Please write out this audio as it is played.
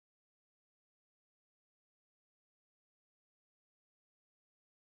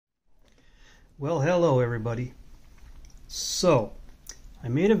Well, hello everybody. So, I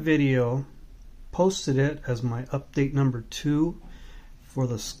made a video, posted it as my update number 2 for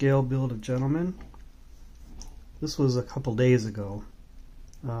the scale build of Gentleman. This was a couple days ago.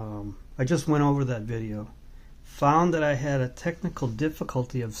 I just went over that video, found that I had a technical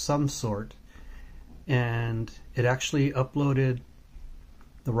difficulty of some sort, and it actually uploaded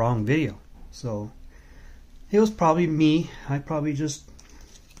the wrong video. So, it was probably me. I probably just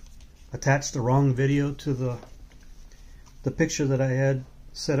attached the wrong video to the picture that I had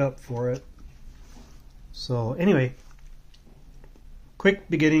set up for it. So anyway, quick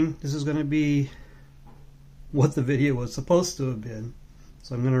beginning. This is going to be what the video was supposed to have been,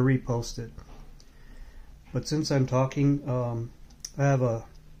 so I'm going to repost it. But since I'm talking, I have a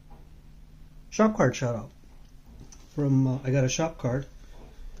shop card shout out from I got a shop card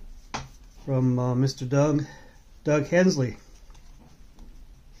from Mr. Doug Hensley.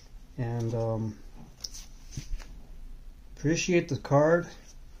 And appreciate the card.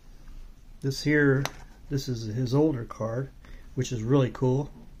 This is his older card, which is really cool.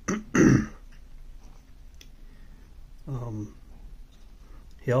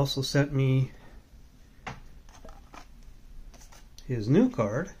 He also sent me his new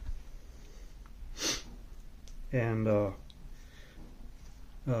card, and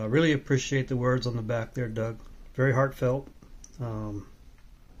really appreciate the words on the back there, Doug. Very heartfelt.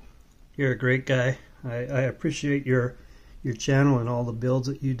 You're a great guy. I appreciate your channel and all the builds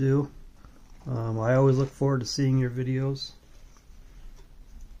that you do. I always look forward to seeing your videos.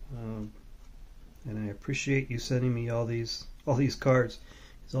 And I appreciate you sending me all these cards.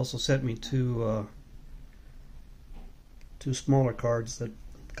 He's also sent me two smaller cards that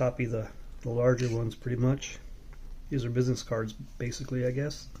copy the larger ones pretty much. These are business cards basically, I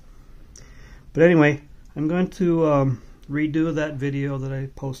guess. But anyway, I'm going to redo that video that I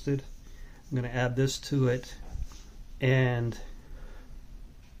posted. I'm going to add this to it, and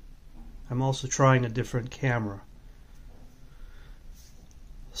I'm also trying a different camera.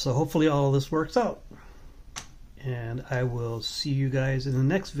 So hopefully all of this works out, and I will see you guys in the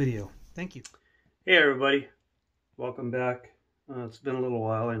next video. Thank you. Hey everybody, welcome back. It's been a little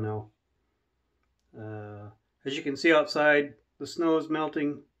while, I know. As you can see outside, the snow is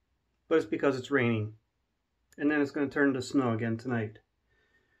melting, but it's because it's raining, and then it's going to turn to snow again tonight.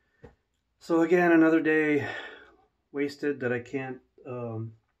 So again, another day wasted that I can't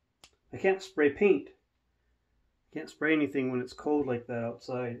spray paint. I can't spray anything when it's cold like that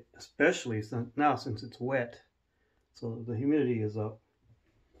outside, especially now since it's wet. So the humidity is up.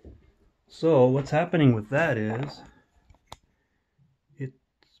 So what's happening with that is it's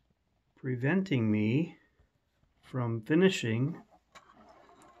preventing me from finishing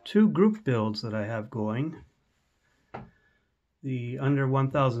 2 group builds that I have going. The under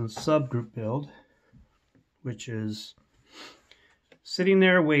 1,000 subgroup build, which is sitting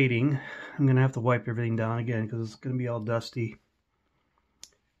there waiting. I'm going to have to wipe everything down again because it's going to be all dusty.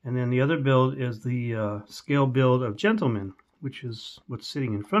 And then the other build is the scale build of Gentleman, which is what's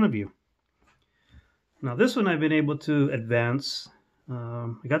sitting in front of you. Now this one I've been able to advance.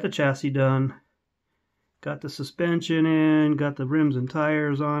 I got the chassis done, got the suspension in, got the rims and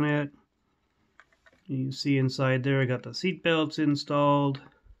tires on it. You see inside there I got the seat belts installed.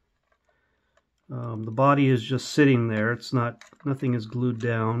 The body is just sitting there. It's nothing is glued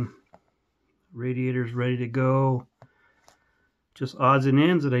down. Radiator's ready to go. Just odds and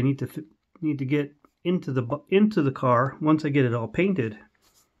ends that I need to get into the car once I get it all painted.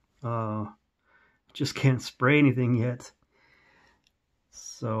 Just can't spray anything yet.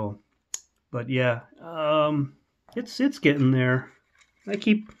 So, but yeah, it's getting there.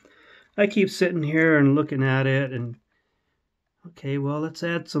 I keep sitting here and looking at it, and okay, well, let's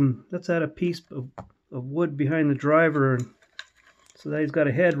add a piece of wood behind the driver, and so that he's got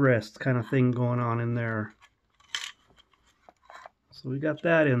a headrest kind of thing going on in there. So we got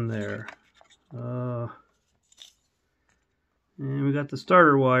that in there. And we got the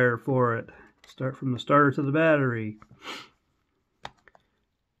starter wire for it. Start from the starter to the battery.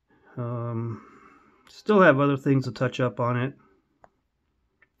 Still have other things to touch up on it.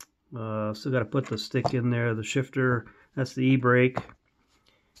 Still got to put the stick in there, the shifter. That's the e-brake.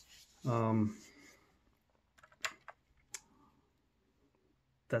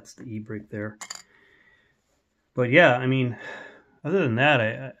 That's the e-brake there. But yeah, I mean, other than that,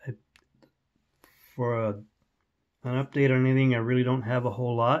 I for an update on anything, I really don't have a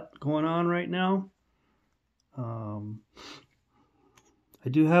whole lot going on right now. I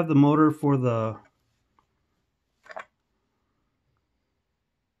do have the motor for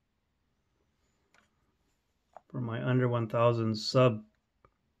my under 1,000 sub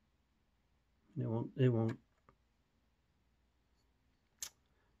It won't.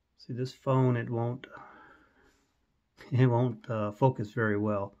 See, this phone, it won't focus very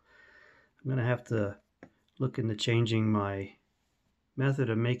well. I'm gonna have to look into changing my method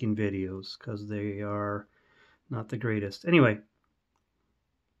of making videos because they are not the greatest. Anyway,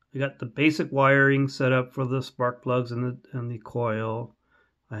 I got the basic wiring set up for the spark plugs and the coil.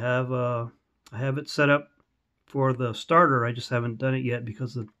 I have it set up for the starter. I just haven't done it yet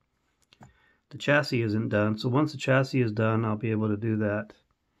because the chassis isn't done. So once the chassis is done, I'll be able to do that.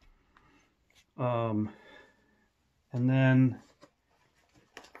 And then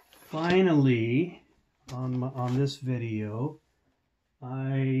finally, on this video,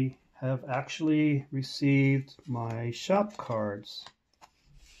 I have actually received my shop cards.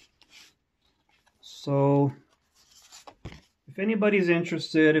 So if anybody's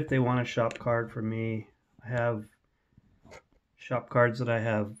interested, if they want a shop card for me, I have shop cards that I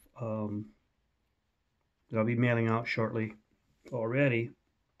have that I'll be mailing out shortly already.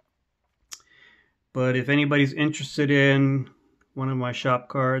 But if anybody's interested in one of my shop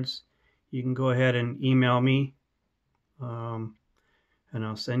cards, you can go ahead and email me, and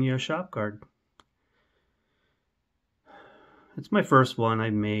I'll send you a shop card. It's my first one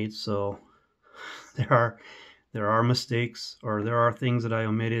I've made, so there are mistakes, or there are things that I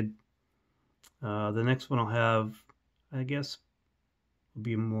omitted. The next one I'll have, I guess, will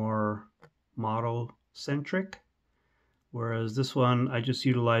be more model centric, whereas this one I just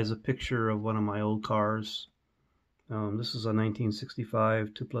utilize a picture of one of my old cars. This is a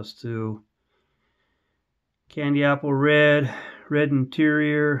 1965 2+2 candy apple red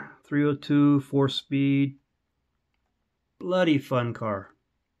interior, 302 4-speed, bloody fun car.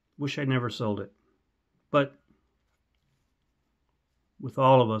 Wish I never sold it, but with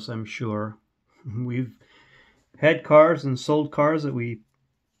all of us, I'm sure we've had cars and sold cars that we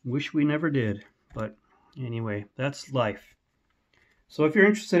wish we never did. But anyway, that's life. So if you're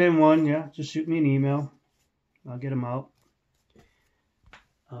interested in one, yeah, just shoot me an email. I'll get them out.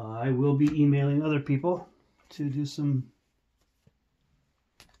 I will be emailing other people to do some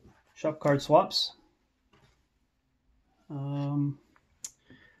shop card swaps.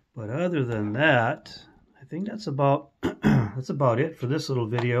 But other than that, I think that's about it for this little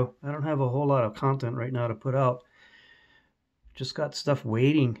video. I don't have a whole lot of content right now to put out. Just got stuff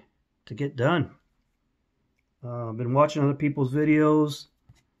waiting to get done. I've been watching other people's videos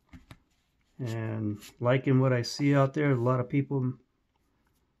and liking what I see out there. A lot of people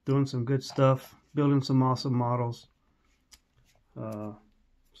doing some good stuff, building some awesome models.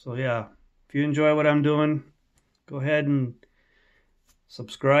 So yeah, if you enjoy what I'm doing, go ahead and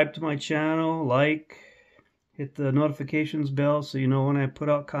subscribe to my channel, hit the notifications bell so you know when I put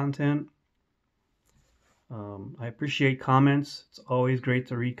out content. I appreciate comments. It's always great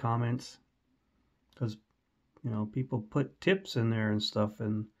to read comments because, you know, people put tips in there and stuff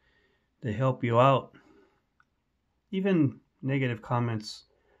and they help you out. Even negative comments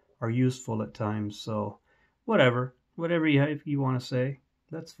are useful at times, so whatever if you want to say,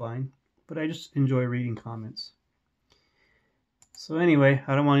 that's fine. But I just enjoy reading comments. So anyway,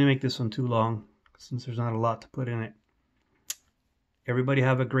 I don't want to make this one too long since there's not a lot to put in it. Everybody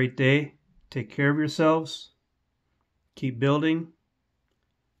have a great day. Take care of yourselves. Keep building.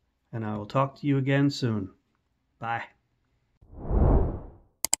 And I will talk to you again soon. Bye.